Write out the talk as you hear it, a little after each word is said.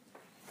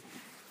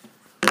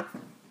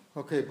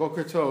Okay,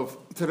 Boker Tov.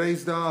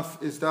 Today's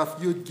daf is daf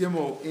Yud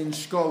Gimel in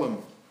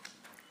Shekalim.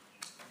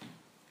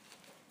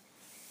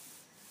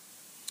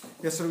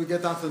 Yesterday we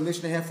get down to the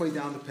Mishnah halfway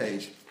down the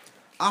page.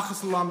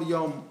 Achas Lam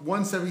Yom,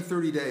 once every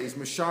 30 days,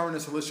 Misharon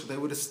es Halishka, they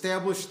would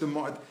establish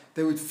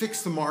they would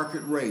fix the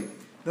market rate.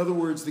 In other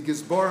words, the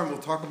Gizbarim, we'll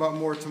talk about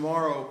more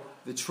tomorrow,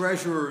 the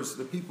treasurers,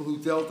 the people who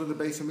dealt in the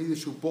Beis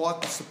Hamikdash, who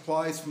bought the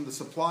supplies from the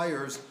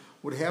suppliers,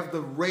 would have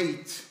the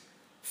rate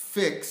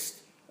fixed.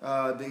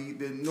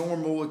 The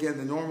normal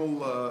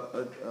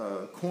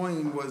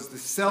coin was the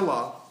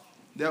sela.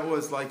 That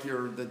was like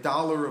the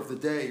dollar of the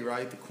day,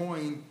 right? The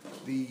coin,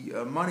 the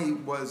money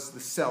was the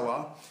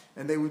sela,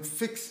 and they would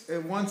fix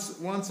it once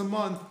a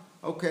month.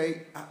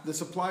 Okay, the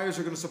suppliers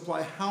are going to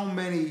supply how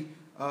many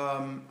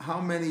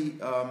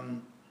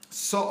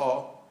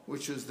sa'a,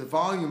 which is the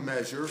volume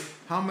measure.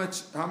 How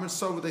much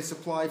sa'a would they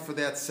supply for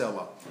that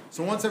sela?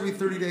 So once every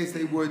 30 days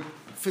they would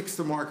fix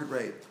the market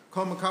rate.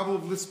 If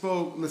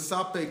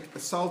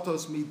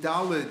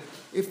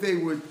they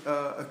would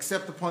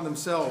accept upon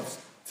themselves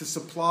to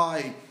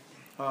supply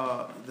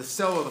the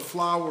sela, the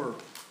flour,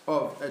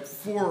 at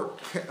four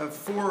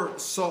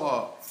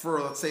saw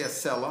for, let's say, a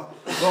sela,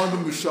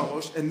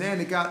 and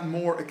then it got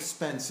more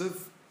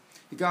expensive.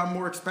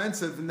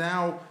 And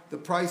now the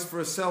price for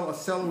a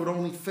sela would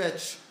only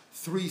fetch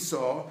 3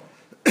 saw,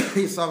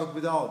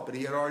 but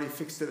he had already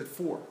fixed it at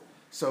 4.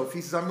 So if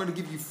he says, I'm going to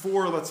give you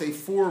 4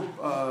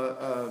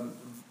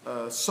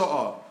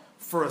 saw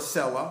for a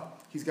sela,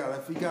 he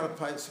got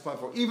to supply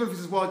 4. Even if he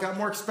says, well, it got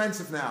more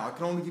expensive now, I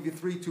can only give you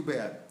 3, too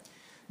bad.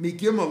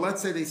 Migimel,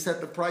 let's say they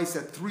set the price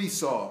at 3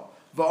 saw,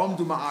 va'omdu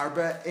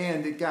ma'arba,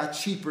 and it got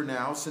cheaper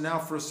now. So now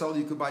for a sela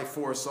you could buy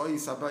 4 saw. You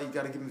got to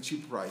give them the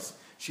cheaper price.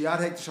 Shiad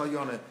hegdish al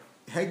yona,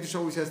 hegdish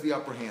always has the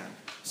upper hand.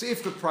 So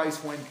if the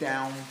price went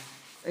down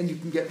and you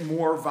can get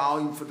more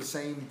volume for the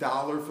same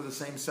dollar for the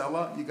same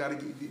sela, you got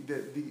to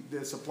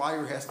the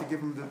supplier has to give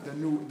him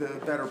the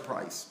better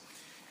price.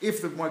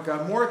 If the one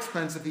got more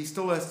expensive, he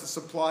still has to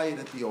supply it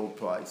at the old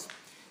price.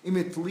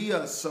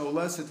 Imitliya, so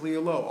less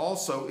itliya low.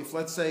 Also, if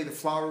let's say the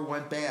flour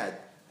went bad,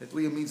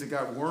 itliya means it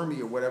got wormy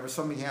or whatever,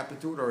 something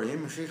happened to it, or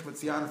if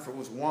it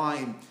was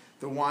wine,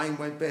 the wine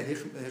went bad,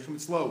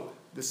 it's low.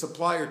 The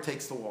supplier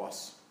takes the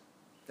loss.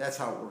 That's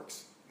how it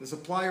works. The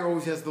supplier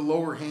always has the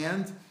lower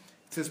hand.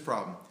 It's his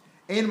problem.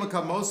 He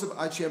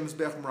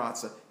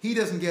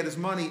doesn't get his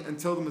money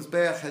until the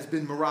mizbeach has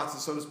been maratza,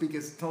 so to speak,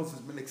 until it's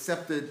been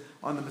accepted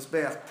on the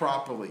mizbeach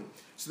properly.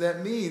 So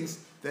that means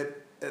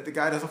that the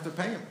guy doesn't have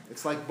to pay him.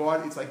 It's like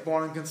bought on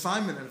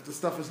consignment, and if the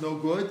stuff is no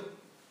good,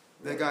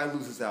 the guy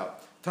loses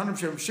out. Tanam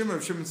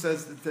Shimon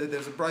says that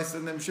there's a price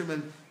in them.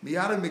 Shimon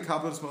miyada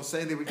mikabel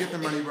mosei, they would get their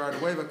money right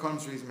away. But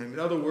comes reason. In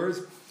other words,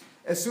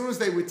 as soon as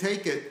they would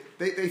take it,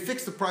 they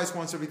fixed the price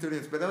once every 30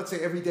 minutes. But let's say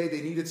every day they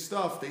needed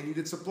stuff, they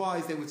needed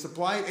supplies, they would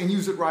supply it and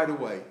use it right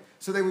away.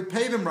 So they would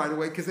pay them right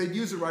away because they'd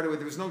use it right away.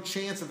 There was no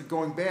chance of it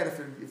going bad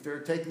if they're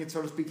taking it,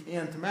 so to speak,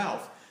 hand to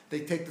mouth. They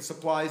take the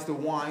supplies, the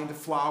wine, the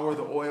flour,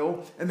 the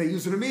oil, and they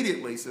use it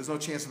immediately. So there's no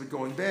chance of it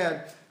going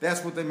bad.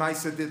 That's what the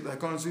Maisa did.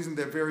 Like on this reason,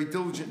 they're very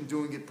diligent in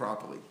doing it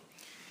properly.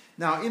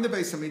 Now, in the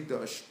Beis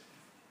Hamikdash,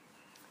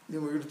 we're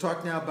going to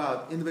talk now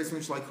about in the Beis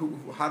Hamikdash, like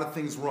how do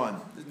things run,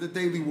 the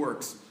daily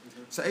works.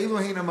 So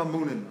Elohim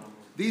Amunin.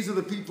 These are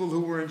the people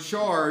who were in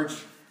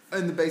charge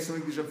in the Beis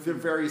Hamikdash of the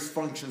various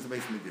functions of the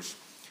Beis Hamikdash.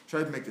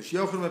 Try to make this.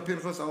 Now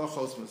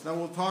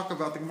we'll talk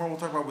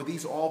about were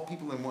these all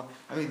people in one?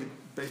 I mean,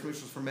 the Beis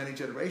Hamikdash was for many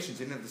generations.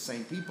 They didn't have the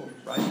same people,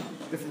 right?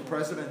 Different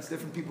presidents,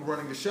 different people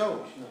running the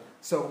show.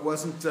 So it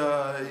wasn't.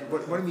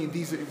 What do you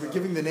mean? We're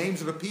giving the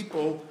names of the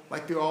people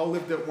like they all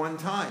lived at one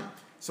time.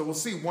 So we'll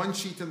see. One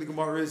sheet in the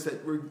Gemara is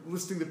that we're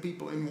listing the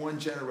people in one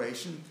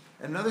generation.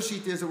 And another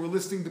sheet is that we're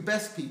listing the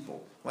best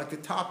people, like the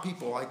top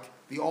people, like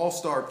the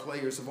all-star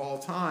players of all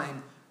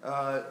time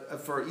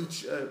for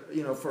each,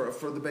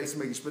 for the Beis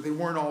Hamikdash, but they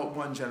weren't all at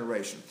one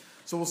generation.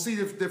 So we'll see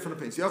different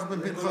opinions. Yochanan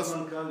ben Pinchas,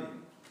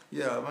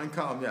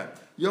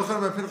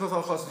 Yochanan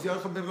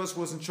ben Pinchas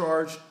was in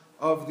charge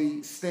of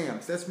the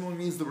stamps. That's what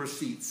means the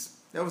receipts.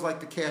 That was like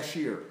the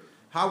cashier.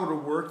 How would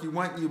it work? You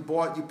went, you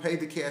bought, you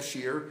paid the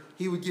cashier.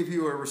 He would give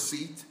you a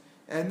receipt.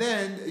 And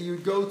then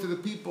you'd go to the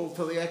people,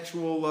 to the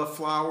actual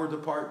flower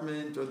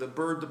department or the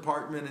bird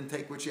department and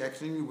take what you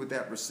actually need with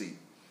that receipt.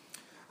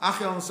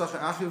 Achi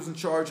was in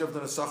charge of the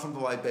Nesachim, the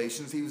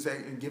libations. He was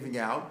giving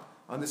out.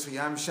 On this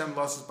one, Shem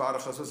Lasses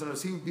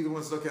Barachas. He would be the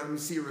one to look at, let me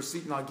see your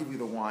receipt and I'll give you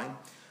the wine.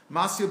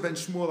 Masio ben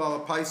Shmuel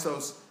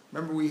Alapaisos.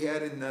 Remember we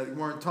had in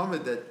Gemara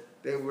Talmud that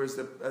there was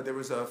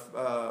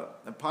a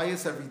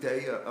pious every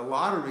day, a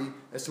lottery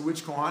as to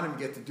which Kohanim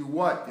get to do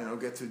what.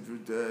 Get to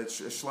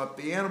schlep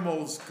the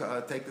animals,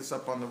 take this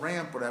up on the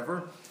ramp,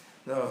 whatever.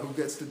 Who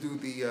gets to do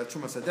the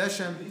Trumas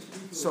Hadeshem.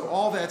 So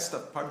all that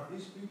stuff. Pardon?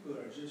 These people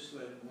are just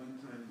like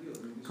one-time deal.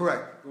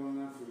 Correct. Going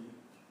on for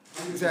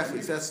exactly.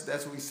 That's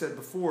what we said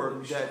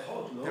before.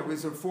 That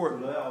was before.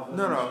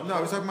 No. I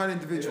was talking about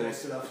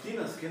individuals.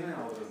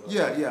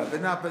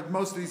 Yeah, but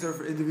most of these are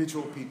for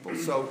individual people.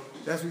 So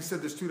as we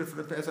said, there's two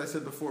different, as I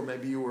said before,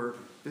 maybe you were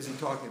busy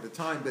talking at the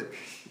time, but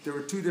there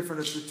were two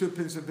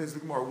opinions of the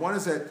Gemara. One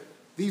is that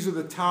these are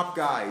the top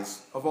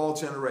guys of all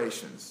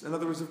generations. In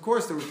other words, of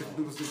course there were different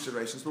people's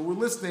generations, but we're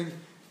listening,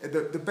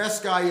 the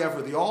best guy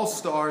ever, the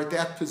all-star at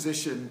that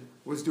position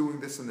was doing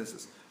this and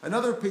this.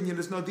 Another opinion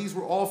is, no, these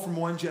were all from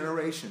one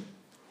generation.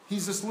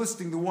 He's just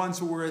listing the ones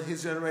who were at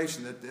his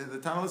generation. The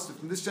Tana listed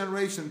from this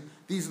generation,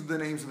 these are the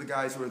names of the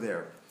guys who were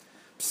there.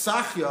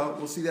 Psachia,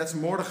 we'll see that's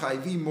Mordechai,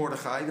 the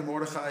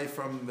Mordechai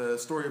from the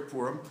story of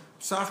Purim.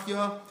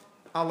 Psachia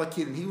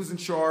Alakidin, he was in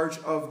charge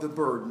of the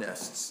bird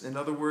nests. In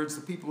other words,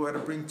 the people who had to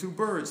bring two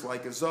birds,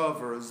 like a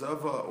Zav or a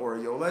Zava or a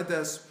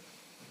Yoledes,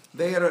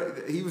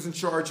 he was in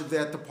charge of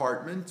that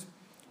department.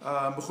 He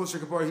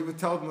would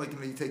tell them, like,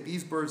 you take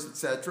these birds,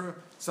 etc.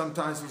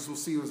 Sometimes, as we'll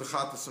see, it was a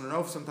Chatas and an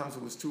Oaf. Sometimes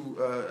it was two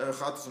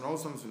Chatas and Oaf.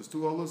 Sometimes it was two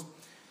Olas.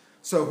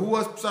 So who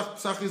was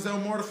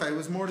Psachia? Mordechai. It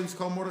was Mordechai. He's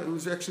called Mordechai. It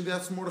was actually,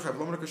 that's Mordechai.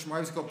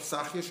 He's called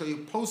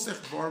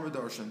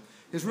Psachia.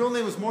 His real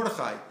name was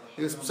Mordechai.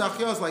 It was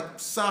Psachia. Was like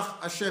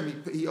Psach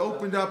Hashem. He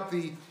opened up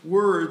the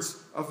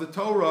words of the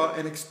Torah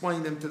and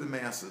explained them to the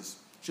masses.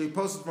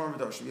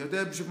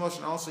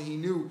 Also, he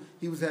knew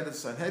he was head of the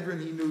Sanhedrin.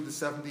 He knew the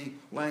 70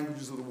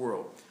 languages of the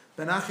world.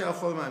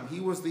 He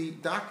was the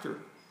doctor.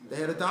 They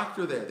had a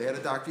doctor there. They had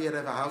a doctor. He had to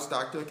have a house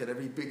doctor. Like at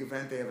every big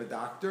event, they have a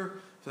doctor.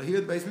 So here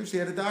at the basement, they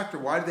had a doctor.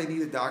 Why did they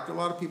need a doctor? A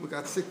lot of people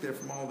got sick there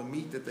from all the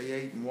meat that they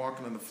ate and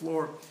walking on the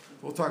floor.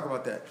 We'll talk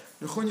about that.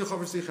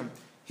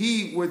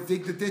 He would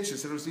dig the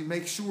ditches. And he'd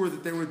make sure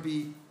that there would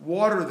be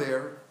water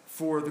there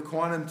for the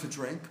Kohanim to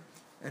drink.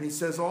 And he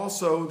says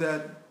also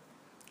that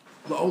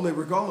La'ole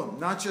Regalim,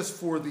 not just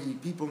for the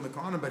people in the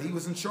Kohanim, but he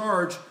was in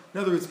charge. In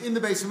other words, in the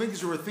Beis HaMikdash,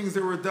 there were things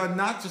that were done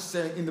not just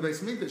in the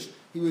Beis HaMikdash.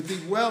 He would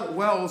dig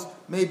wells,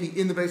 maybe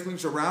in the Beis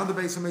HaMikdash, around the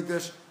Beis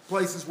HaMikdash,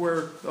 places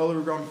where the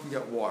La'ole Regalim can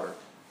get water.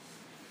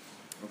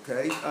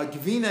 Okay,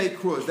 Givine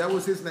Cruz, that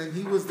was his name.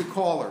 He was the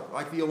caller,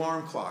 like the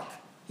alarm clock.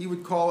 He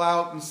would call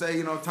out and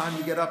say, time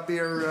to get up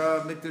there,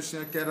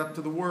 Mikdash, get up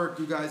to the work.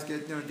 You guys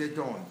get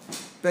going.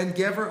 Ben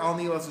Gever Al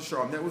Nilas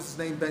Hashem. That was his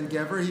name, Ben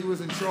Gever. He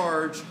was in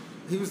charge.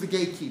 He was the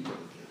gatekeeper.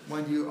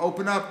 When you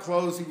open up,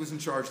 close, he was in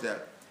charge of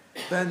that.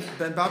 Ben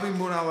Babi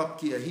Mun Al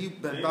Apkiya.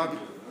 Ben Babi.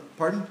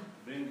 Pardon?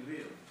 Ben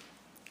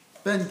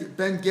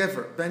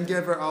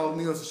Gever Al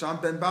Nilas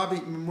Hashem. Ben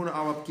Babi Mun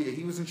Al Apkiya.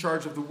 He was in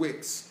charge of the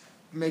wicks,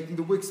 making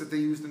the wicks that they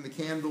used in the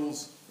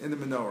candles in the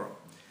menorah.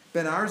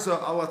 Ben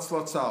Arza Al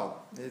Atzlotzal.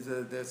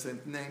 There's a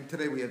name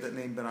today. We have that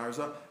name, Ben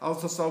Arza. Al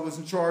Atzlotzal was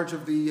in charge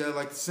of the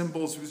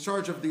symbols. He was in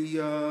charge of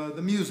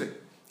the music,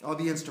 all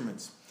the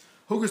instruments.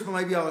 Hugris Ben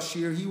Levi Al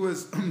Ashir. He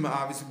was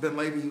obviously Ben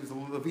Levi. He was the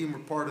Levim, were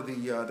part of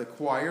the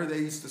choir. They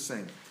used to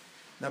sing.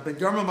 Now Ben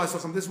Garma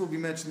Masachim. This will be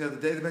mentioned the other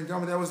day. The Ben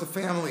Garma, that was a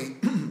family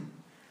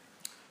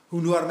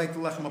who knew how to make the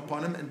lechem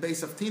upon him. And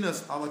Beis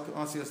Avtinas Al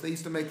Asias, they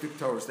used to make the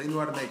Torahs. They knew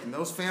how to make them.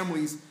 Those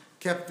families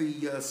kept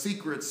the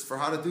secrets for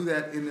how to do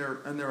that in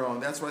their own.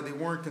 That's why they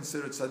weren't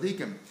considered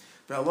tzaddikim.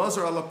 But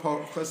Elazar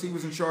because he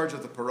was in charge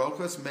of the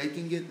parochas,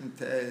 making it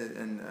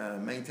and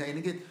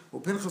maintaining it.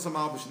 Well, Pinchas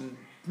Amalbish, and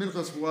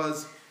Pinchas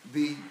was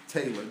the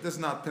tailor. This is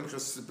not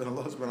Pinchas ben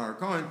Elazar ben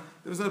Arkoin.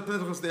 There was a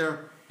Pinchas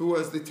there who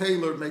was the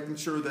tailor, making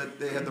sure that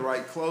they had the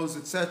right clothes,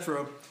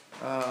 etc.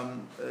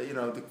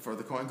 For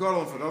the Kohen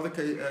Gadol and for the other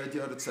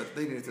Diot, etc.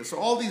 They needed this. So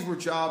all these were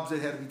jobs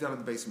that had to be done in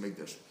the Beis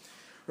HaMikdash.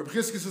 Reb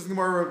Chizkiya says the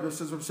Gemara,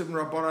 says Reb Shimon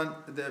Rabbanan,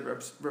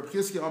 Reb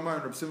Chizkiya Amar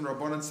and Reb Shimon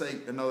Rabbanan say,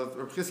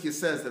 Reb Chizkiya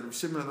says that Reb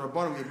Shimon and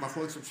Rabbanan, we have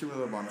machlokes Reb Shimon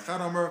and Rabbanan.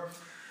 Chad Amar,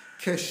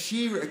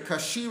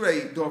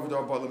 Kashirei Dor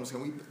V'Dor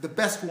Balim, the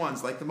best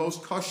ones, like the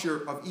most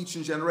kosher of each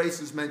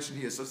generation is mentioned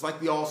here. So it's like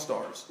the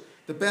all-stars.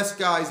 The best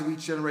guys of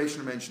each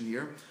generation are mentioned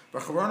here.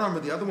 But Charan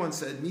Amar, the other one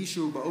said,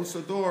 Mishu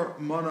Ba'osador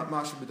Mana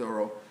Masha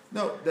B'Doro.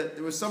 No, that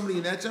there was somebody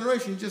in that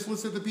generation. He just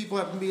listed the people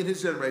who happened to be in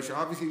his generation.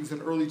 Obviously, he was an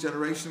early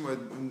generation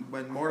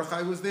when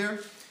Mordechai was there.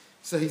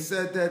 So he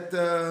said that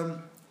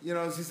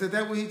he said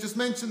that he just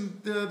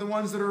mentioned the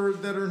ones that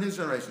are in his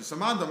generation. So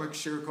Mandam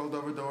Shir called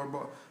over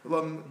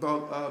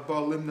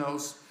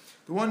Limnos.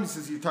 The one he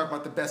says you talk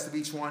about the best of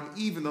each one,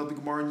 even though the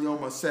Gemara in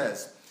Yoma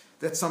says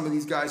that some of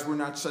these guys were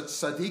not such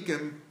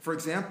tzaddikim. For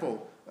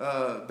example,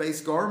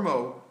 Beis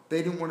Garmo.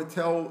 They didn't want to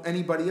tell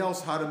anybody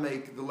else how to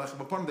make the lechem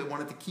upon them. They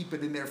wanted to keep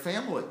it in their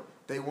family.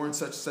 They weren't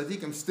such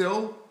tzaddikim.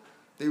 Still,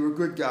 they were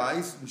good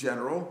guys in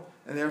general,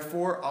 and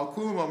therefore, al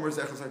kulam amar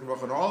zechel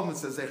tzaddik and all of them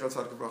says zechel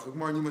tzaddik v'rachah.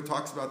 Gemara Numa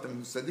talks about them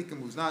who's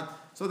tzaddikim, who's not.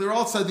 So they're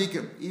all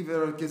tzaddikim.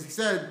 Even because he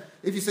said,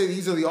 if you say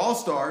these are the all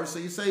stars, so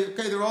you say,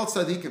 okay, they're all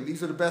tzaddikim.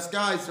 These are the best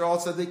guys. They're all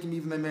tzaddikim,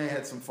 even they may have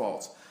had some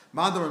faults.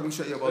 Madam or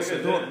Misha Yabal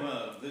Sador.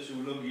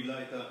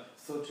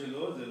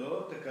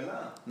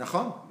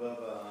 נכון,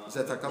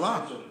 זה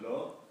תקלה.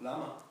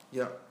 למה?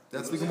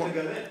 That's the Gemara.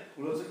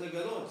 הוא לא צריך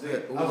לגלות.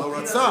 הוא לא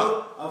רצה.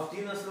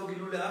 אבטינס לא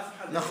גילו לאף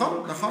אחד.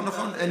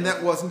 נכון. And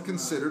that wasn't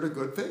considered a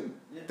good thing.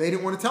 They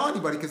didn't want to tell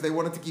anybody because they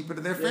wanted to keep it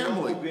in their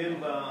family.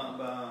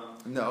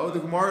 No, the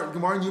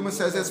Gemara in Yuma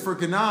says that's for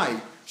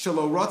Ganai.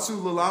 Shelo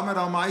ratzu l'lamed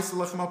al ma'is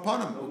lechem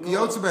apanim.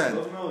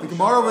 The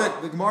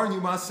Gemara in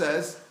Yuma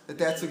says that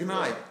that's a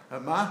gnai.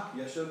 Ma?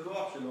 ישר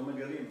כוח שלא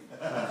מגלים.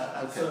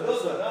 Okay.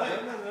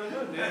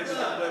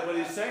 But what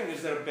he's saying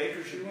is that a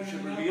baker should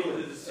reveal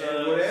his...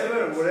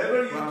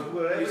 wherever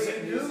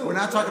you do. We're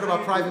not talking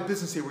about private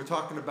business here. We're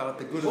talking about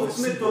the good of חוץ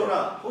the seaboard.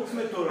 מתורה, חוץ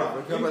מתורה.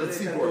 We're talking about the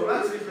seaboard.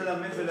 התורה צריך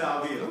ללמד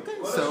ולהעביר. Okay,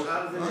 כל so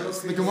השאר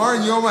זה the Gemara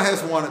in Yoma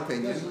has one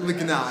opinion,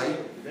 L'Gnai.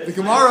 The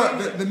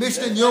Gemara, the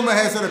Mishnah in Yoma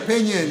has an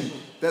opinion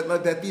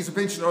that these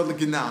opinions are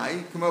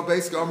L'Gnai. Kamo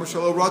basically Amar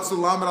Shalom Ratzu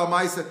Lamed Al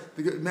Maisa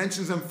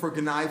mentions them for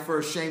Gnai, for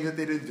a shame that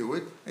they didn't do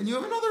it, and you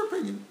have another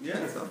opinion.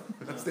 Yeah. So,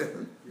 that's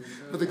different.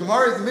 But the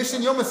Gemara, the Mishnah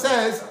in Yoma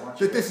says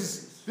that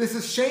this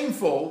is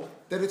shameful.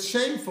 That it's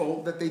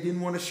shameful that they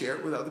didn't want to share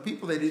it with other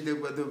people. The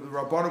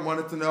Rabbanim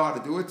wanted to know how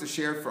to do it, to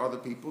share it for other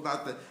people,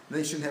 not that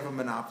they shouldn't have a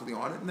monopoly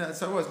on it. And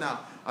that's how it was. Now,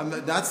 I'm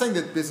not saying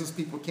that business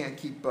people can't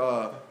keep,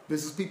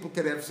 business people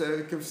can have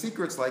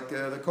secrets like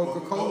the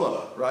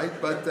Coca-Cola, right?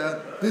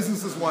 But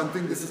business is one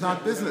thing. This is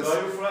not business.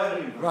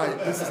 Right.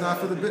 This is not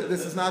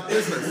this is not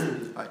business.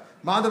 Right.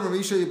 The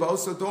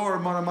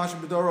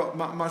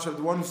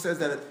one who says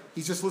that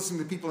he's just listening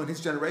to people in his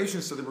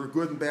generation, so there were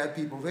good and bad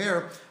people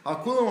there. All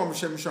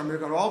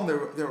of them,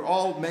 they're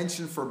all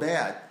mentioned for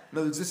bad. In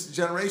other words, this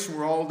generation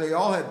they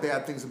all had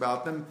bad things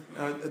about them.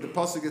 The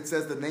pasuk it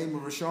says the name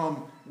of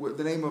Rishon,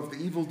 the name of the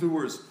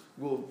evildoers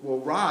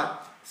will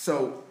rot.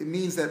 So it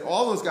means that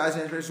all those guys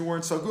in the generation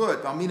weren't so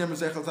good. Al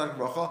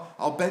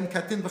ben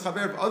katin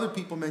b'chaver. Other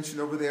people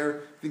mentioned over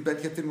there. I think ben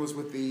katin was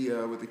with the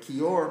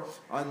kior.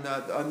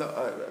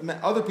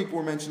 Other people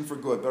were mentioned for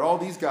good, but all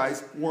these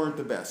guys weren't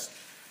the best.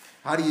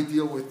 How do you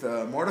deal with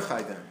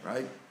Mordechai then,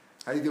 right?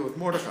 How do you deal with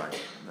Mordechai?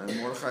 And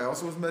Mordechai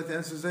also was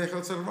mentioned.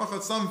 Some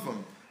of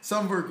them,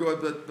 some were good,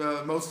 but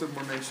most of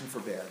them were mentioned for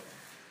bad.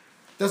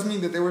 Doesn't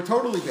mean that they were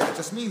totally bad. It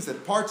just means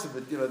that parts of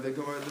it,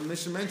 the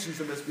Mishnah mentions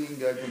them as being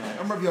Gnai.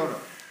 Amar Yonah.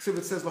 So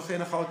it says,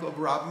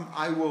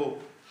 I will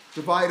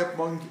divide up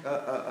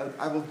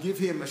I will give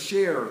him a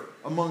share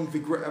among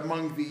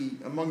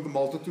the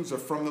multitudes, or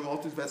from the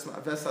multitudes.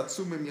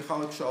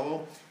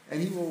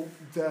 And he will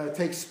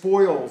take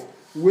spoils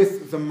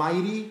with the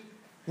mighty.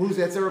 He was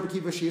the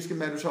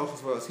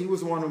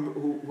one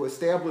who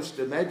established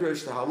the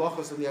medrash, the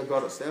halachas, and the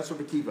agadas. That's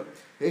Rabbi Kiva.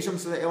 Anshe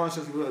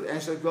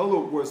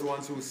was the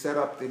ones who set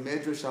up the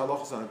medrash, the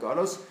halachas, and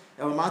agadas.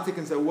 Elamatik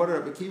and said, what did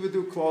Rabbi Kiva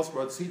do? Klal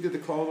prat. He did the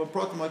klal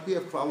pratim like we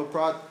have klal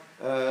prat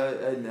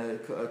and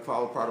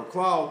klal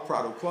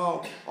prato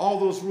klal. All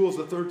those rules,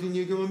 the 13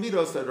 yigim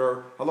midos that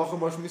are halacha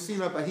mosh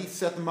misina, but he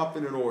set them up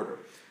in an order.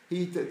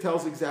 He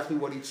tells exactly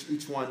what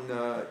each one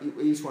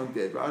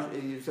did.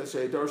 He says, he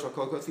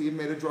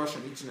made a drush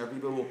on each and every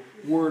little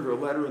word or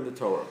letter in the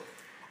Torah.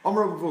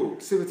 Amar Ravu,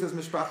 Ksivit says,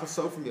 Mishpacha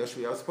Sofrim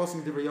Yoshvi. I was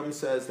supposing the Yom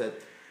says that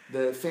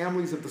the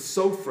families of the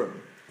Sofrim,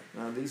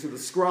 these are the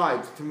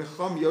scribes, to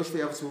Mecham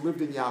Yoshvi who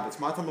lived in Yavitz.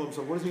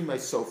 So what does it mean by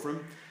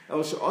Sofrim?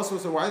 Also,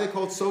 so why are they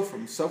called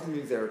Sofrim? Sofrim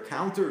means they're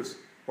counters.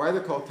 Why are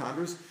they called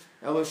counters?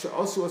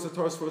 Also, as a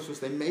Torah source,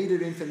 they made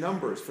it into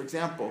numbers. For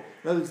example,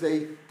 in other words,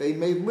 they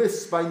made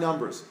lists by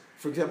numbers.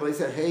 For example, they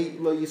said, "Hey,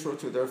 lo yisro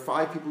tu." There are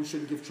 5 people who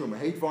shouldn't give truma.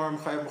 Hey, dvarim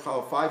chayav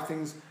m'chala. 5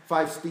 things,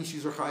 5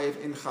 species are chayav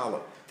in chala.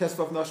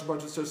 Testvav nashim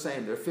bunches are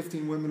same. There are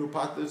 15 women who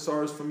pat their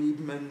sars from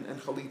yibim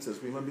and chalitzas.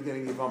 We remember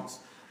beginning yivams.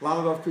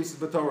 Lamadav creases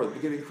b'Torah. The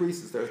beginning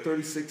creases. There are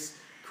 36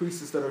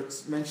 creases that are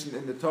mentioned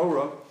in the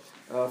Torah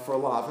for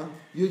lavin.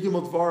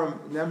 Yugimel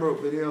dvarim nemru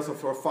b'nei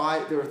for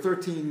 5. There are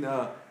 13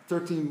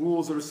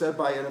 rules that are said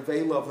by an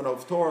avela of an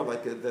of Torah,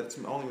 like that's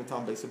only with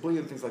Tam Beisabli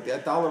and things like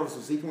that. Dollar of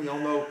Zikin, we all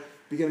know.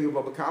 Beginning of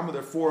Baba Kama, there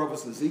are 4 of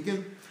us in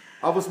Zikin.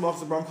 Avos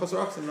Malchus Abram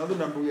Chazarachs, another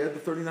number, we had the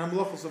 39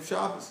 Malachos of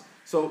Shabbos.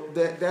 So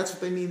that's what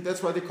they mean,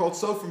 that's why they're called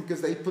Sofrim,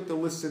 because they put the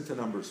lists into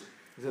numbers.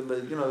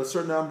 A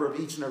certain number of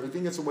each and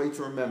everything, it's a way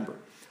to remember.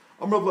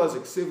 Amr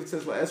Blazik, it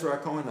says, Ezra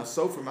HaKohen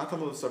HaSofrim,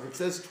 it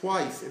says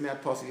twice in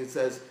that passage, it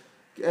says,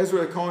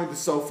 Ezra HaKohen the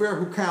Sofer,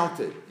 who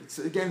counted. It's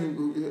again,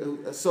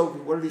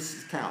 what did he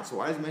count? So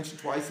why is it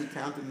mentioned twice? He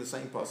counted in the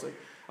same passage.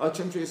 Like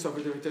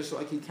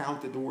he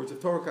counted the words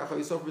of Torah,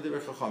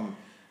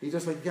 he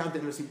just like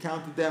counted them. He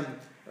counted them.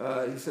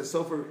 He says,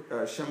 "Sofer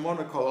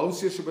Shemona Kol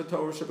Osir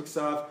Shabbatorah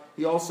Shabbaksav."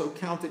 He also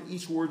counted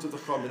each words of the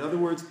Chum. In other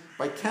words,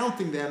 by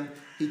counting them,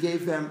 he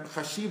gave them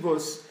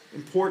chashivos,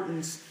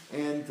 importance,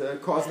 and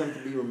caused them to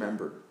be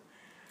remembered.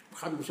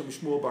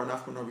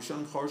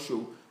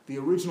 The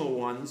original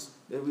ones.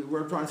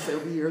 We're trying to say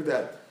over here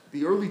that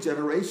the early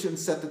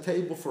generations set the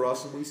table for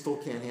us, and we still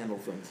can't handle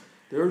things.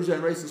 The early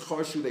generations,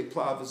 Charshu, they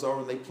plow Vazar,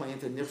 and they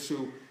planted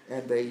Nirshu,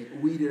 and they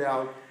weeded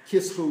out.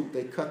 Kishu,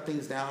 they cut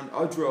things down.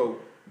 Adro,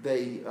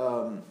 they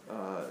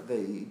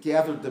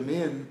gathered them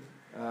in.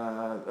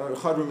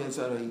 Chadru means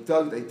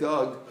they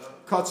dug.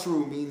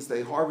 Katsru means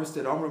they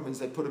harvested. Amru means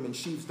they put them in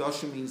sheaves.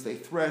 Dashu means they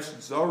threshed.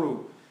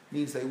 Zaru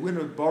means they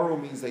winnowed. Baro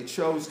means they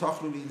chose.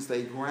 Tachlu means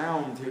they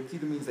ground.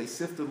 Hirkida means they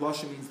sifted.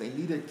 Lasha means they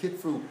kneaded.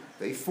 Kitfu,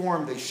 they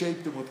formed. They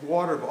shaped them with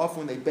water. But often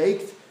when they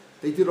baked,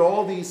 they did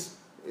all these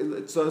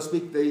so to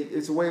speak,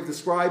 it's a way of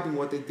describing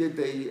what they did.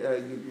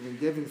 You've been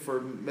given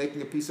for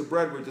making a piece of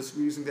bread. We're just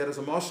using that as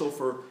a mashal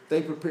for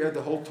they prepared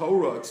the whole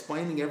Torah,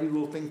 explaining every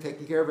little thing,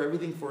 taking care of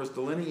everything for us,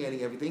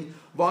 delineating everything.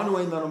 We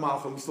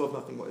still have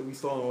nothing. We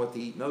still don't know what to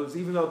eat. In other words,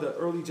 even though the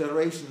early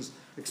generations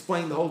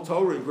explained the whole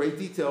Torah in great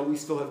detail, we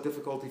still have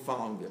difficulty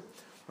following it.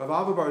 Rav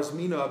Abba Bar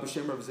Zmina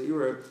B'Shem Rav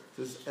Zeira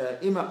says,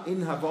 "Ima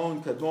in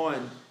Havon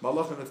Kadmoin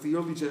Malachan." If the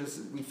early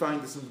generations, we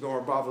find this in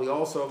Gemara Bavli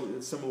also,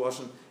 it's similar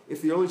lashon.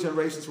 If the early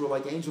generations were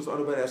like angels,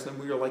 then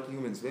we are like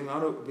humans. If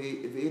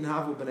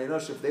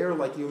they are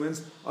like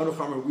humans,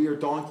 we are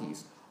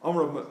donkeys.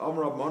 Amr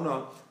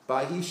Mana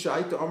Bahi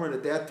Shaita Amr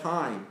at that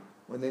time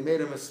when they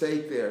made a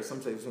mistake there.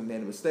 Sometimes when they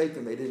made a mistake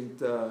and they didn't,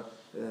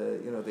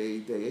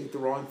 they ate the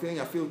wrong thing.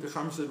 I feel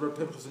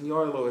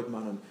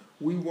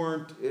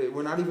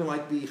we're not even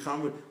like the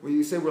Chamud, when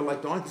you say we're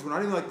like donkeys, we're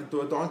not even like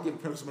the donkey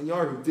of Pinchas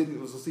Manyar who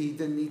he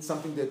didn't eat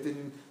something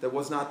that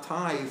was not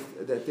tithe,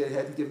 that they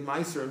hadn't given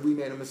Meiser, and we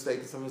made a mistake,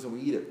 and sometimes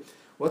we eat it.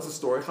 What's the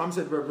story? Cham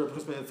said,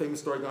 a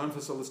famous story,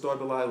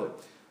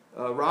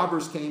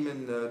 robbers came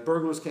and,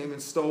 burglars came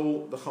and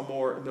stole the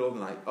chamor in the middle of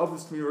the night. Of the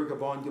Smir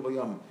Gabon Gibel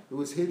Yam. It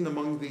was hidden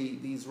among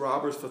these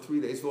robbers for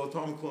 3 days.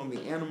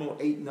 The animal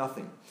ate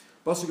nothing.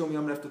 After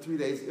 3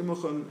 days,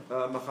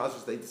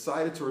 they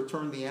decided to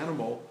return the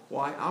animal.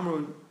 Why?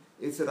 Amrun,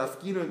 it said, let's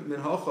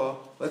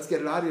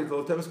get it out of here.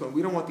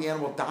 We don't want the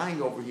animal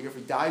dying over here. If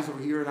he dies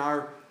over here in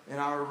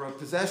our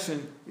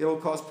possession, it'll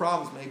cause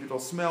problems. Maybe it'll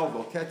smell,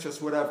 they'll catch us,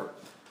 whatever.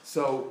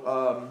 So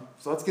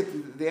let's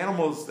get the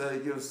animals.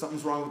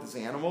 Something's wrong with this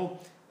animal,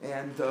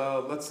 and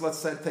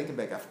let's take him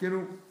back.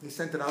 Afkinu, he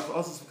sent it out to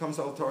us. It comes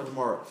out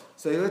tomorrow.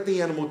 So they let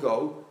the animal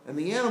go, and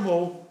the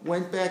animal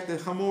went back. The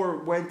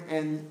chamor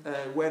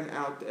went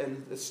out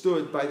and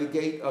stood by the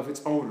gate of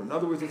its owner. In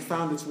other words, it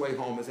found its way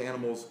home, as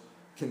animals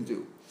can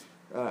do.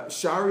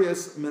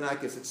 Sharias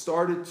menakis. It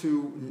started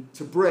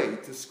to bray,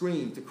 to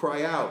scream, to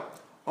cry out.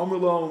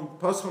 Amrlom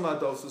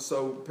paschon.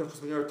 So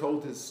Pinchas Meir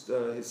told his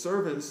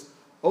servants,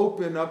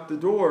 open up the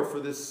door for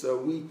this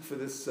week, for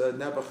this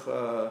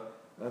Nebuch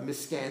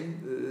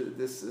misken,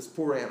 this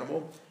poor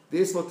animal.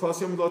 Because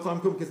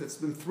it's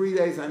been 3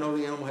 days, I know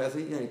the animal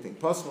hasn't eaten anything.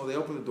 Pascal, they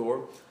opened the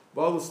door,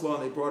 and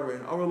they brought her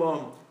in.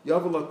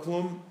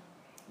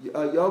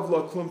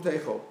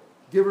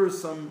 Give her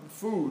some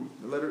food,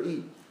 let her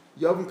eat.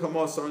 Yavim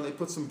kamasar, and they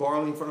put some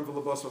barley in front of the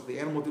labasach. The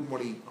animal didn't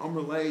want to eat.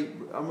 Amrlei,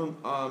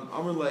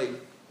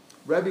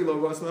 Rabbi lo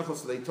ras mechel,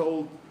 so they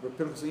told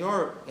Pinchas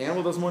Meir,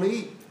 animal doesn't want to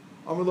eat.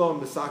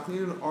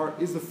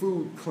 Is the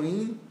food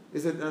clean?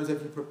 Is it as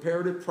if you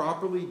prepared it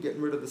properly, getting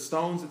rid of the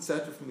stones,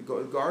 etc., from the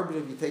garbage?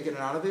 Have you taken it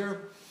out of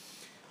there?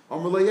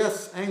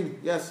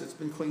 Yes, it's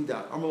been cleaned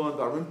out. Have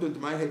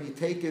you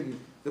taken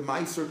the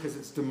meiser because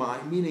it's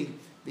demai, meaning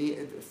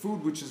the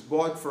food which is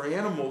bought for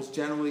animals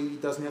generally you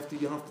don't have to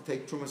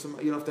take trumas,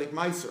 you don't have to take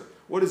meiser.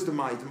 What is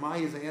demai?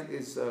 Demai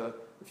is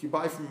if you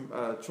buy from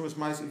trumas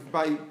meiser, if you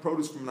buy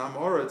produce from an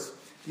amoritz,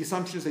 the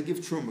assumption is they give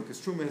truma because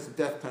truma has a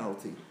death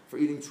penalty for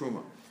eating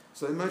truma.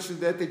 So they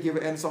mentioned that they give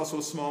it, and it's also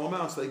a small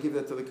amount, so they give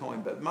that to the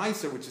Kohen. But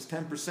Meiser, which is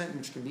 10%,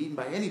 which can be eaten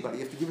by anybody,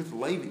 you have to give it to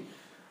Levi.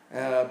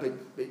 But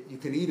you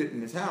can eat it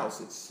in his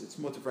house. It's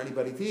mutter for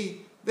anybody to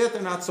eat. That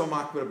they're not so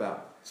makbid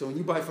about. So when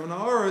you buy from an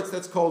Haaretz,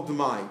 that's called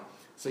Demai.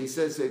 So he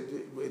says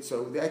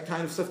so that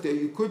kind of stuff there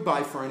you could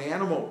buy for an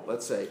animal,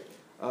 let's say.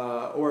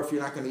 Or if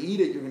you're not going to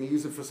eat it, you're going to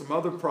use it for some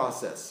other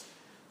process.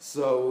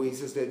 So he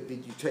says that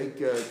did you take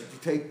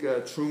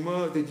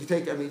truma?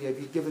 Have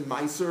you given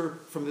Meiser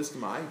from this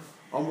Demai?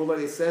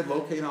 They said,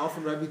 "Locain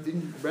Alfin Rebbe,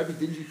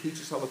 didn't you teach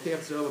us how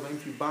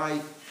if you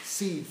buy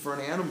seed for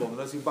an animal,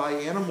 unless you buy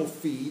animal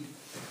feed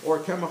or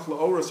kemach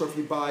laoris, or if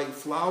you buy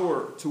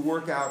flour to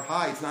work out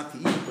hides, not to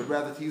eat, but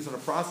rather to use in a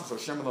process, or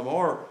shem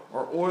lamor,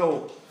 or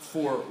oil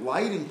for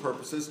lighting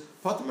purposes,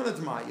 patamina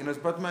demai.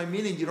 Patamina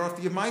meaning you don't have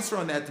to give meiser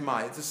on that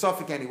demai. It's a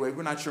suffix anyway.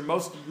 We're not sure.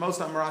 Most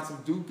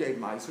Amaratzim do give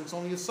meiser. It's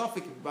only a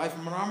suffix. If you buy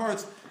from an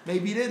Amaratz,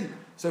 maybe you didn't.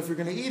 So if you're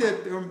going to eat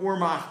it, we're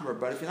machmer.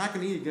 But if you're not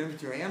going to eat it, give it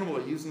to your animal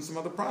or use it in some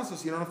other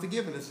process, you don't have to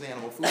give it. This is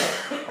animal food.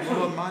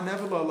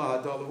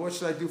 What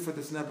should I do for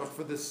this nebuch,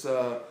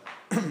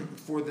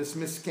 for this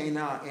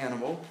miskena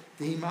animal?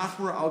 The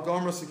machmer al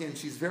gomras, again,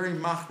 she's very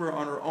machmer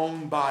on her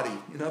own body.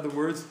 In other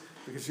words,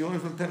 because she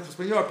learned from Pinchas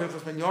Meir.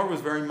 Pinchas Meir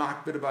was very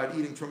makbid about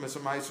eating trumas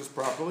and maasros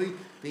properly.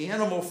 The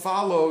animal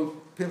followed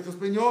Pinchas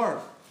Meir.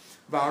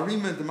 So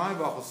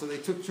they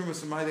took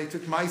trumas and mai, they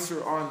took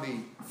meiser on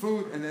the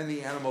food, and then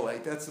the animal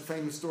ate. That's the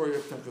famous story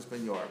of Pinchas Ben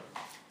Yair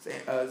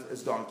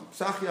as donkey.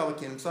 Psachi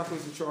alakim, Psachi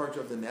was in charge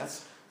of the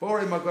nets.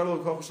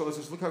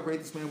 Look how great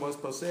this man was,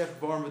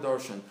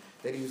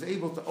 that he was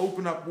able to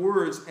open up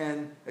words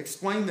and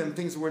explain them,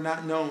 things that were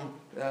not known,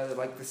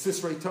 like the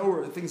Sisrei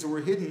Torah, the things that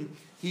were hidden,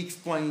 he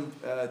explained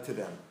to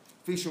them.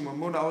 We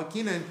learned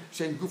in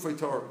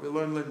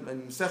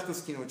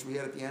Sechtas Kina, which we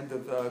had at the end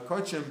of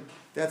Kochim,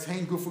 that's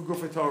Hein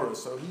Gufa Torah.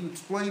 So he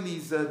explained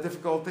these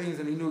difficult things,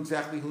 and he knew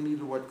exactly who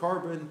needed what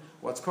carbon,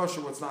 what's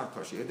kosher, what's not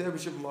kosher.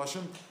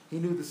 He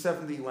knew the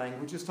 70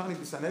 languages.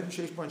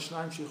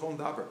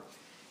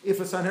 If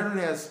a Sanhedrin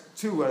has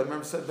two, I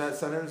remember that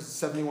Sanhedrin is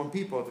 71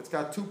 people. If it's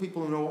got two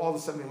people who know all the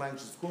 70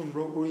 languages,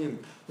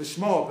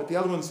 but the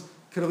other ones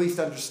could at least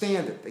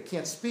understand it. They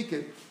can't speak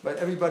it, but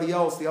everybody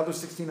else, the other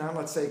 69,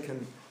 let's say,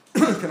 can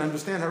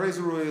understand.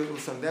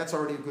 That's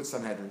already a good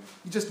Sanhedrin.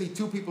 You just need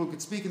two people who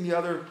could speak, and the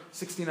other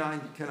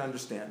 69 can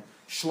understand.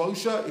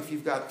 Shlosha, if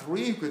you've got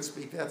three who could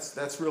speak, that's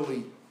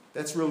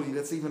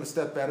even a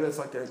step better. That's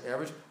like their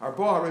average.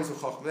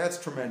 That's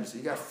tremendous.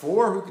 You got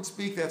four who could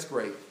speak, that's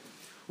great.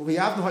 And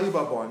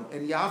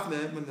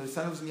Yavne, when the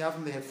son was in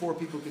Yavne, they had four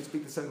people who could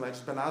speak the same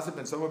language. Ben Azib,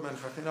 Ben Sober, Ben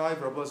Chachinai,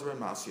 Rav Lazar, and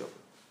Masio.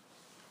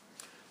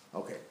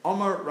 Okay.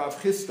 Omar Rav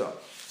Chista.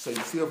 So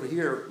you see over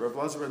here, Rav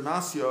Lazar and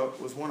Masio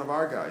was one of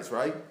our guys,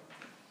 right?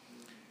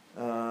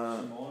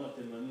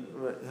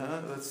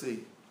 Let's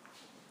see.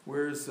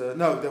 Where's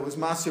no? There was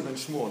Masio and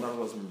Shmuel, not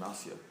Lazar and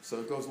Masio. So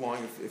it goes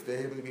along. If they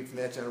happen to be from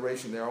that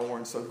generation, they all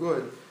weren't so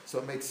good. So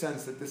it makes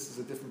sense that this is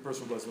a different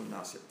person, Lazar and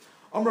Masio.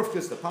 So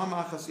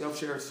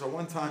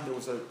one time there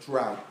was a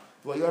drought.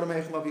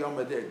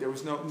 There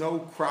was no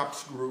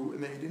crops grew,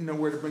 and they didn't know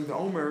where to bring the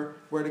omer,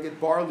 where to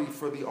get barley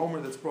for the omer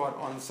that's brought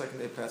on the second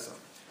day of Pesach.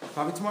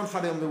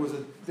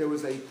 There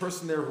was a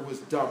person there who was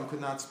dumb,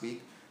 could not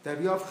speak. He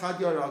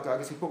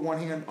put one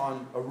hand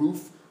on a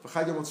roof,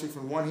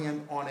 and one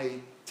hand on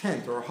a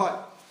tent or a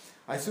hut.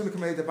 I soon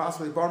made the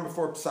barn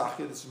before Pesach.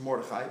 This is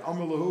Mordechai.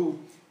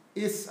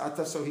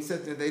 So he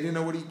said that they didn't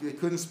know they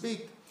couldn't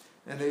speak.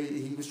 And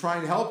he was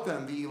trying to help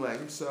them, the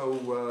language.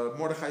 So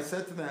Mordechai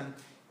said to them,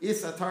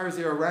 is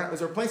there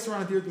a place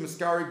around here, the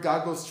Miskari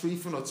Gagos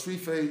Trifon or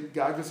Trife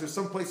Gagos? There's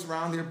some place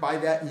around here by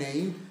that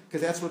name,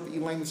 because that's what the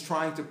Elaine is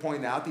trying to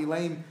point out. The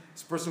Elaine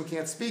is a person who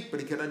can't speak, but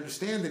he can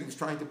understand it. He was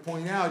trying to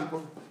point out.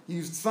 He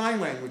used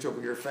sign language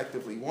over here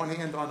effectively. One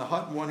hand on the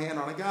hut and one hand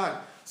on a Gag.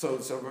 So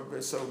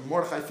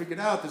Mordechai figured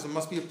out there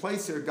must be a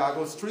place here,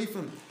 Gagos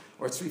Trifon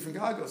or Trifon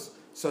Gagos.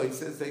 So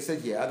they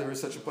said, yeah, there is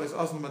such a place.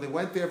 When they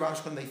went there,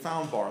 Vashkan, they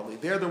found barley.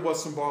 There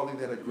was some barley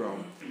that had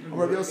grown.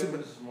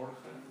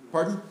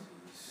 Pardon?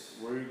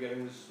 Where are you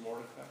getting this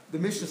Mordechai? The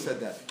Mishnah said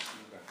that.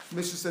 Okay. The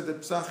Mishnah said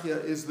that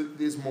Psachia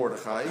is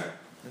Mordechai. Okay.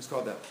 It's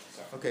called that.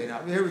 Okay,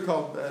 now here it's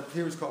called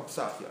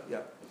Psachia.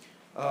 Yeah.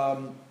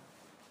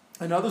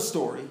 Another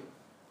story.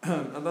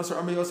 Also,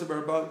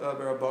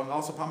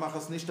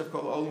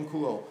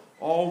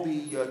 all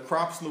the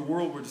crops in the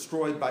world were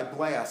destroyed by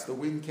blast. The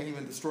wind came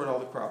and destroyed all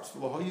the crops. They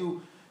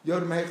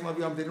didn't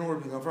know where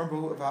to come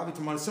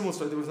from. A similar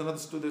story. There was another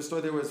story.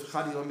 There was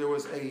Chadilim. There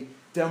was a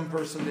dumb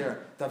person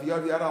there.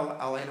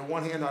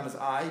 One hand on his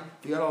eye,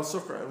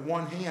 and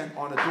one hand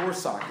on a door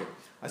socket.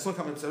 I saw him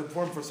come and said,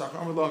 "Perform for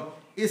Sakar."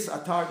 Is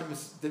atar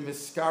the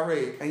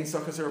miskare ein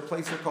socher? Is there a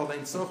place here called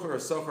ein socher or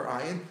socher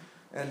ayin?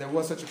 And there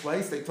was such a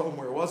place. They told him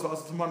where it was.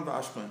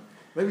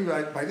 Maybe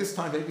by this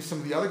time, maybe some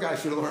of the other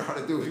guys should have learned how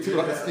to do it too.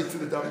 How to speak to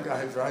the dumb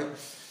guys, right?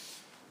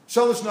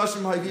 Shalosh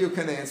nashim haviu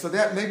kanein. So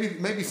that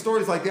maybe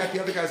stories like that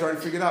the other guys already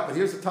figured out. But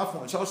here's a tough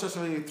one. Shalosh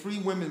nashim, three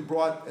women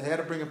had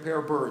to bring a pair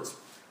of birds.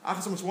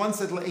 One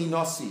said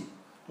le'inasi.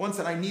 One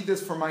said, I need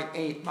this for my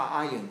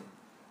ayin.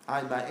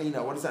 My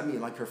aina. What does that mean?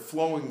 Like her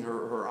flowing,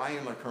 her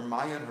ayin, like her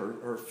mayan,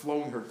 her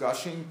flowing, her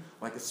gushing,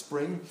 like a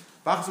spring.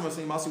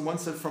 One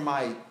said for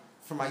my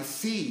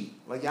sea,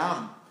 like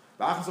yam.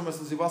 One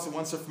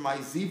said for my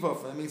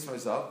ziva, that means for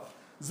myself.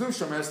 The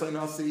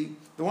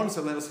one who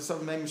said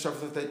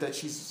that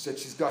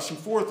she's gushing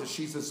forth, that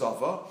she's a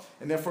zava,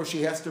 and therefore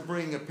she has to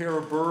bring a pair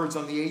of birds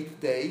on the 8th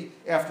day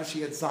after she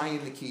had Zion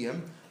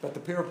Nikiyim. But the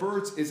pair of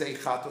birds is a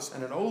chatos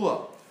and an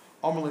ola.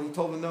 Amalin, he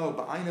told her no,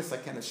 but Ainas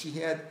Akena,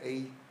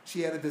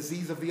 she had a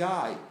disease of the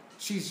eye.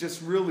 She's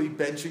just really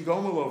bench and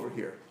gomel over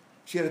here.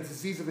 She had a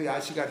disease of the eye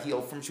she got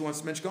healed from. She wants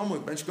to bench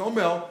gomel. Bench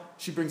gomel,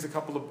 she brings a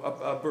couple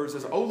of birds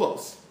as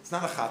olos. It's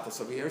not a chatos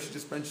over here. She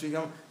just benching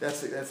gomel.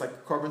 That's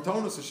like carbon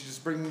toner, so she's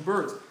just bringing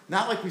birds.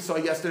 Not like we saw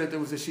yesterday. There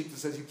was a sheet that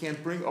says you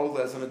can't bring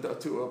ola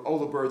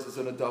ola birds as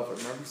an adava.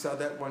 Remember we saw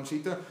that one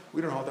sheet?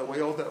 We don't hold that way.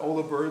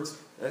 Ola birds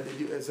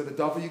as an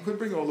adava. You could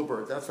bring ola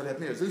birds. That's what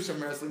happened here. Zusha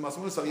meresli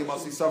masmusa. You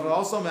must see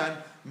also man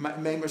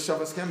meimer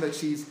shavas kem that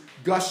she's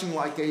gushing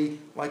like an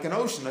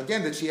ocean.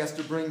 Again, that she has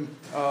to bring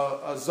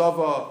a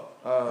zava.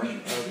 A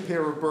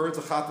pair of birds,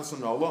 a chatas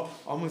and ola.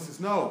 Amalin says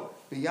no.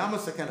 The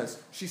Yamasakenas,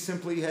 she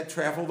simply had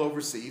traveled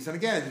overseas. And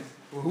again,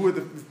 who are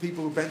the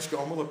people who bench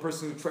gomel? A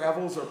person who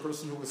travels or a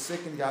person who was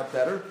sick and got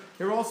better.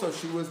 Here also,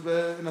 she was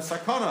in a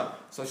sakana,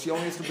 so she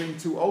only has to bring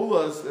 2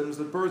 olas. That is,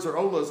 the birds are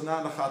olas,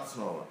 not a chatas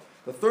and ola.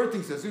 The third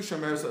thing says, the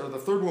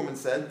third woman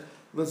said,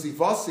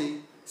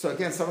 Lazivasi. So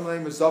again, some of the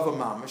name is Zava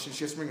Mamish, and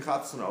she has to bring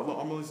chatas and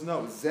ola. Amalin says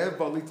no. Zev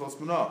balitlos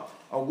mana.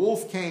 A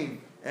wolf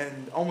came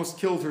and almost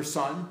killed her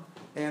son.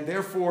 And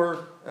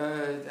therefore,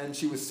 and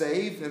she was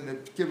saved, and the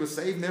kid was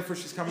saved, and therefore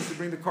she's coming to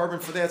bring the carbon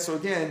for that. So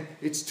again,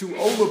 it's 2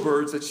 ola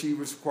birds that she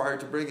was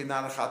required to bring, and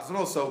not a chatas and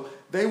ola. So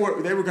they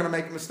were going to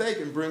make a mistake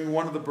and bring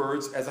one of the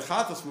birds as a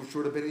chatas, which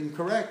would have been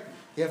incorrect.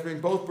 You have to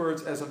bring both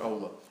birds as an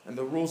ola, and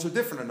the rules are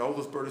different. An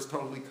ola's bird is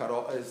totally cut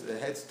off, the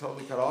head's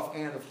totally cut off,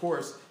 and of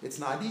course, it's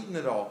not eaten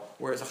at all.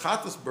 Whereas a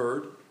chatas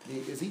bird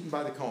is eaten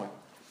by the kohen.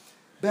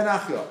 Ben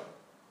Achya.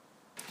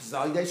 Because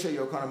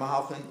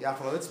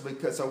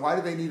so why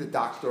do they need a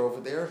doctor over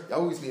there? You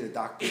always need a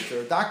doctor. Is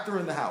there a doctor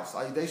in the house?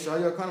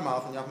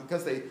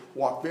 Because they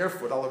walk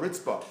barefoot on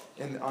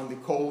the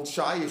cold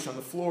shayish on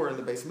the floor in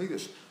the base of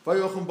English. And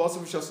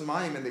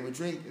they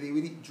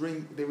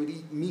would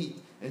eat meat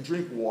and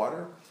drink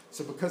water.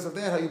 So because of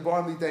that,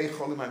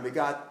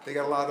 they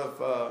got a lot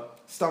of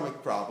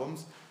stomach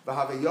problems.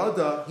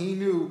 He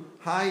knew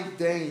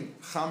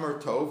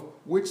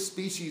which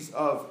species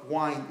of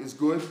wine is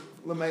good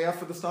for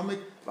the stomach.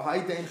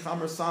 He knew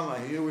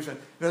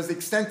the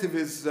extent of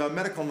his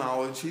medical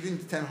knowledge. He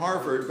didn't attend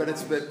Harvard, but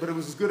it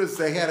was as good as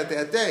they had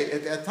at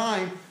that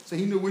time. So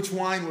he knew which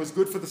wine was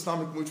good for the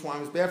stomach and which wine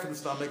was bad for the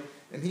stomach.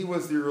 And he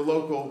was your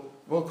local,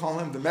 we'll call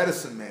him the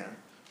medicine man,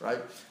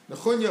 right?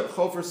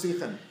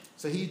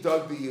 So he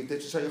dug the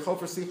ditch. He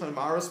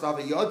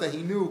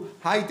knew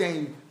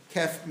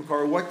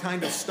what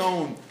kind of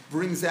stone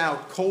brings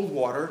out cold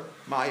water,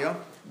 Maya,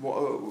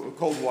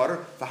 cold water.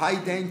 The high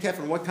dain kef,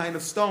 and what kind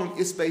of stone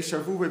isbei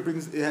sharvuva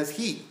brings, it has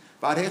heat.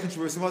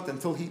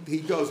 Until he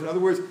goes. In other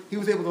words, he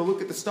was able to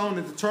look at the stone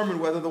and determine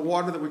whether the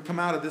water that would come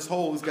out of this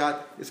hole is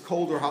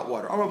cold or hot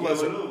water.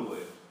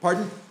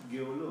 Pardon?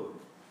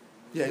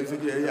 Yeah, he was a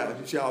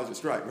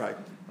geologist, right,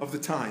 of the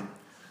time.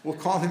 We'll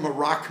call him a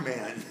rock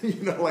man.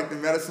 Like the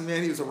medicine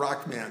man, he was a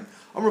rock man.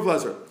 Amr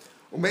Blazer.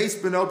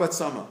 Umeis beno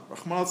batsama.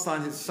 Rahman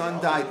al-Stan, his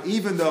son died,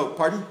 even though,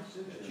 pardon?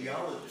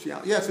 Geologist. Yeah,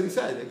 that's what he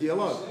said.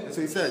 Geolog. That's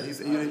what he said.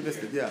 You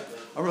missed it, yeah.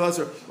 Amr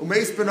Blazer.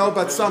 Umeis beno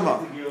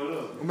batsama.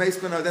 Umeis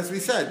beno, that's what he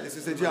said. This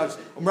is a geologist.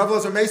 Amr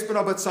Blazer, umeis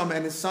beno batsama,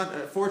 and his son,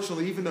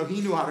 fortunately, even though he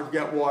knew how to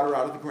get water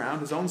out of the ground,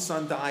 his own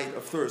son died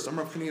of thirst.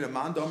 Amr Chanina,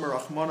 Manda, Amr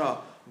Rahmana,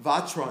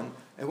 Vatron.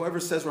 And whoever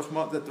says that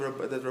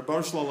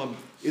Rabban Shalom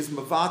is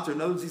mavater, in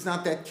other words, he's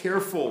not that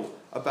careful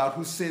about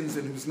who sins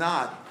and who's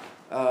not.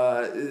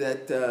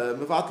 That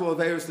mavater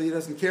averos, that he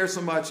doesn't care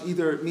so much.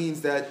 Either it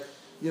means that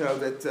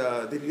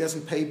that he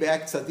doesn't pay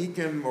back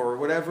tzaddikim or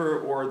whatever,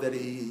 or that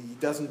he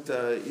doesn't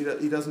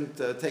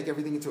take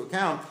everything into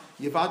account.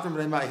 His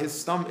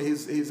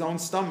own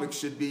stomach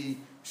should be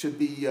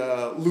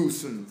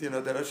loosened.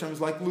 That Hashem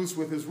is like loose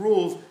with His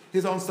rules.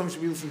 His own stomach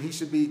should be loosened. He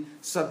should be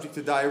subject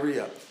to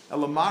diarrhea.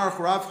 Hashem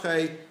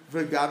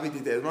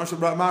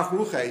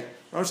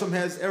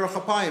has erech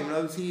apayim. In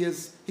other words,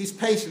 he's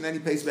patient and he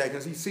pays back.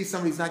 As you see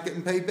somebody's not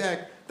getting paid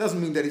back, doesn't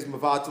mean that he's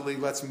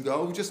mavatali, lets him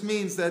go. It just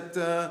means that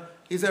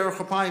he's erech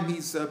apayim.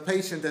 He's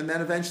patient, and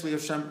then eventually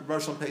Hashem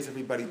pays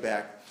everybody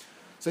back.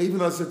 So even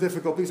though it's a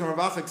difficult piece, the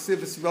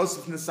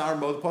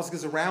pasuk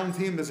is around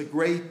him. There's a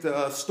great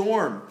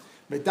storm.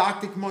 The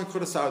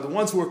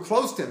ones who are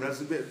close to him, that's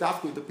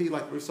the P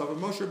like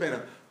Moshe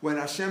Rabbeinu. When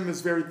Hashem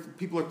is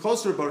people are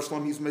closer to Baruch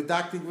Shalom, he's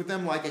medaktik with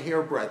them like a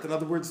hairbreadth. In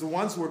other words, the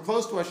ones who are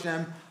close to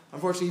Hashem,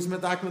 unfortunately, he's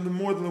medaktik with them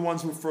more than the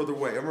ones who are further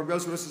away. Not from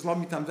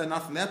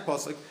that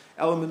pasuk.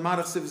 Element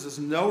Marach says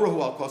no rahu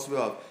al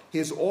kosvav.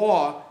 His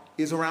awe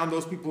is around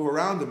those people who are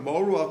around him.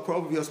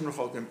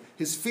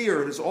 His fear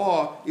and his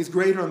awe is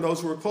greater on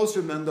those who are closer to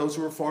him than those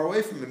who are far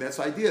away from him. That's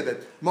the idea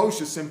that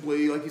Moshe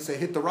simply, like you say,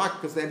 hit the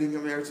rock because they didn't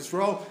give him Eretz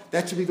Yisrael.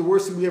 That should be the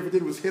worst thing we ever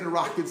did, was hit a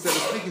rock instead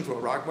of speaking to a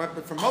rock.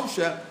 But for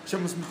Moshe,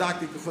 Hashem was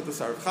medaktik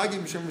b'chutasar.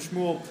 Chagim Hashem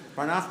Shmuel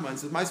Bar Nachman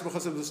says, "Ma'aseh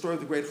b'chassid," the story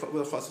of the great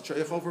chassid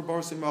Sheichover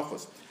Boris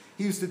Machos.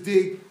 He used to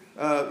dig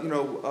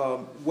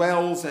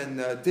wells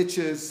and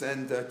ditches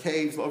and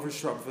caves over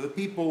Shabbat for the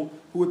people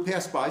who would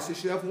pass by, so they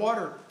should have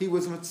water. He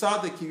was a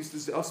tzaddik. He used to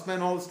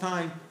spend all his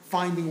time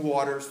finding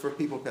waters for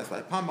people who pass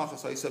by.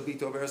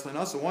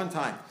 So one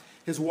time,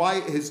 his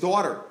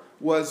daughter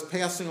was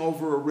passing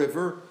over a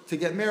river to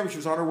get married. She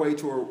was on her way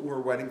to her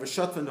wedding,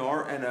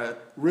 and a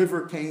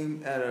river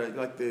came,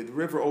 the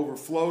river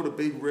overflowed, a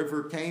big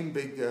river came,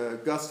 big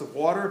gust of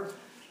water.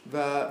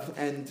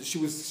 And she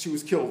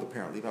was killed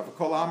apparently.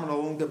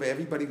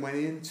 Everybody went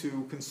in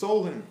to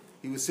console him.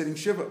 He was sitting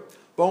shiva.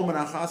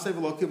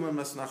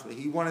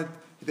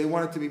 They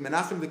wanted to be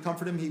menachem to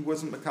comfort him. He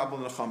wasn't makabel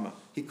nechama.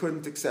 He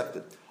couldn't accept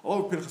it.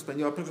 Pinchas ben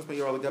Yair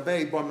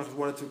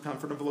wanted to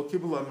comfort him.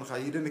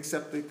 He didn't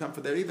accept the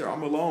comfort there either.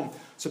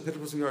 So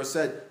Pinchas ben Yair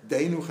said,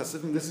 "Deinu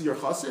chasidim, this is your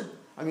chassid."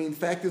 I mean, the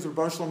fact is,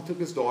 Rabban Shalom took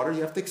his daughter.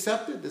 You have to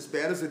accept it. As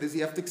bad as it is, you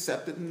have to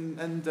accept it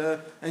and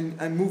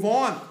move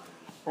on.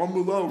 So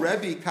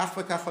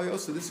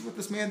this is what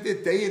this man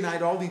did. Day and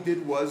night, all he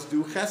did was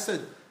do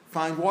chesed,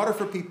 find water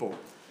for people.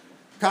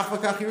 This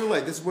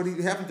is what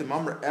happened to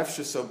him.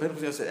 So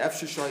Pedro said,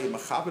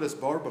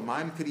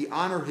 could he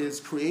honor his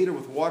creator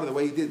with water the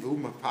way he did?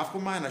 And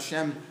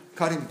Hashem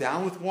cut him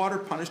down with water,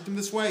 punished him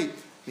this way.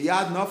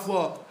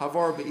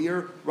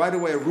 Right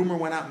away, a rumor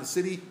went out in the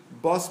city.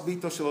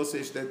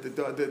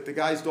 That the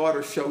guy's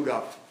daughter showed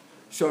up.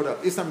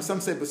 Some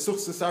say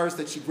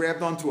that she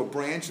grabbed onto a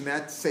branch and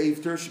that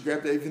saved her. She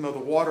grabbed it even though the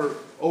water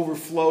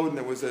overflowed and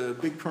there was a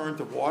big current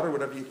of water,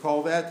 whatever you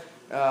call that.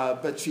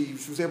 but she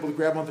was able to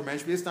grab onto her man.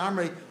 So that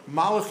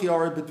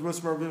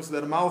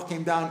a malach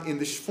came down in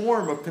the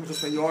form of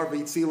Pinchas ben Yair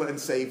v'Yitzila and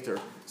saved her.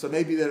 So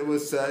maybe that it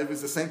was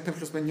the same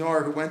Pinchas ben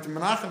Yair who went to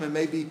Menachem, and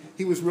maybe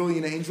he was really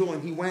an angel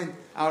and he went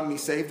out and he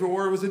saved her,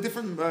 or it was a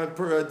different not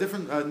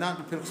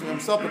Pinchas ben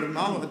himself, but a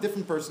malach, a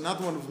different person, not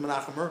the one who was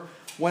Menachem,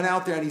 went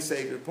out there and he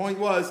saved her. The point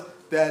was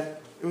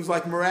that it was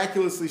like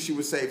miraculously she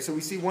was saved. So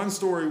we see one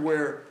story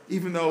where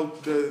even though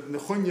the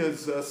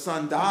Nechunya's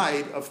son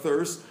died of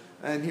thirst,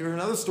 and here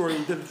another story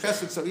we did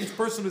chesed. So each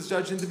person is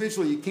judged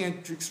individually. You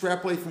can't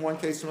extrapolate from one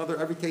case to another.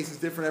 Every case is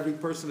different. Every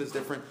person is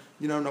different.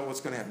 You don't know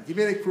what's going to happen. He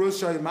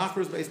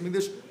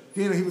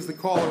was the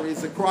caller.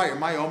 He's the crier.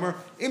 My Omer.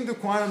 Im du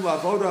Kohanim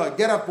la'avoda.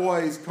 Get up,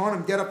 boys.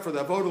 Kohanim, get up for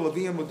the avoda.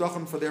 Leviim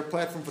l'dochim for their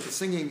platform for the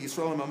singing.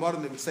 Yisrael and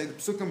Mamadim. They would say the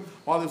psukim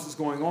while this is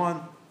going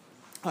on.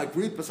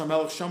 Agreed.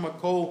 Basamelech Shama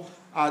Kol.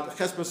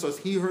 Chesper says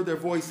he heard their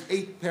voice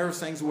 8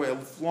 parasangs away, a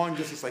long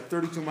distance, like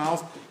 32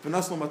 miles.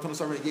 V'naslo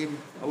matonos already gave him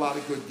a lot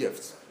of good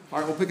gifts. All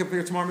right, we'll pick up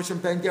here tomorrow. Mishnah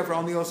Ben Gever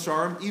al Nilas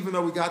Sharim. Even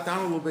though we got down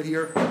a little bit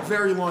here,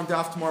 very long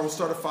daf tomorrow. We'll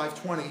start at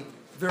 5:20.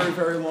 Very,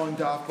 very long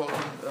daf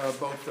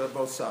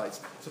both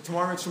sides. So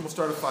tomorrow Mishnah will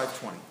start at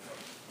 5:20.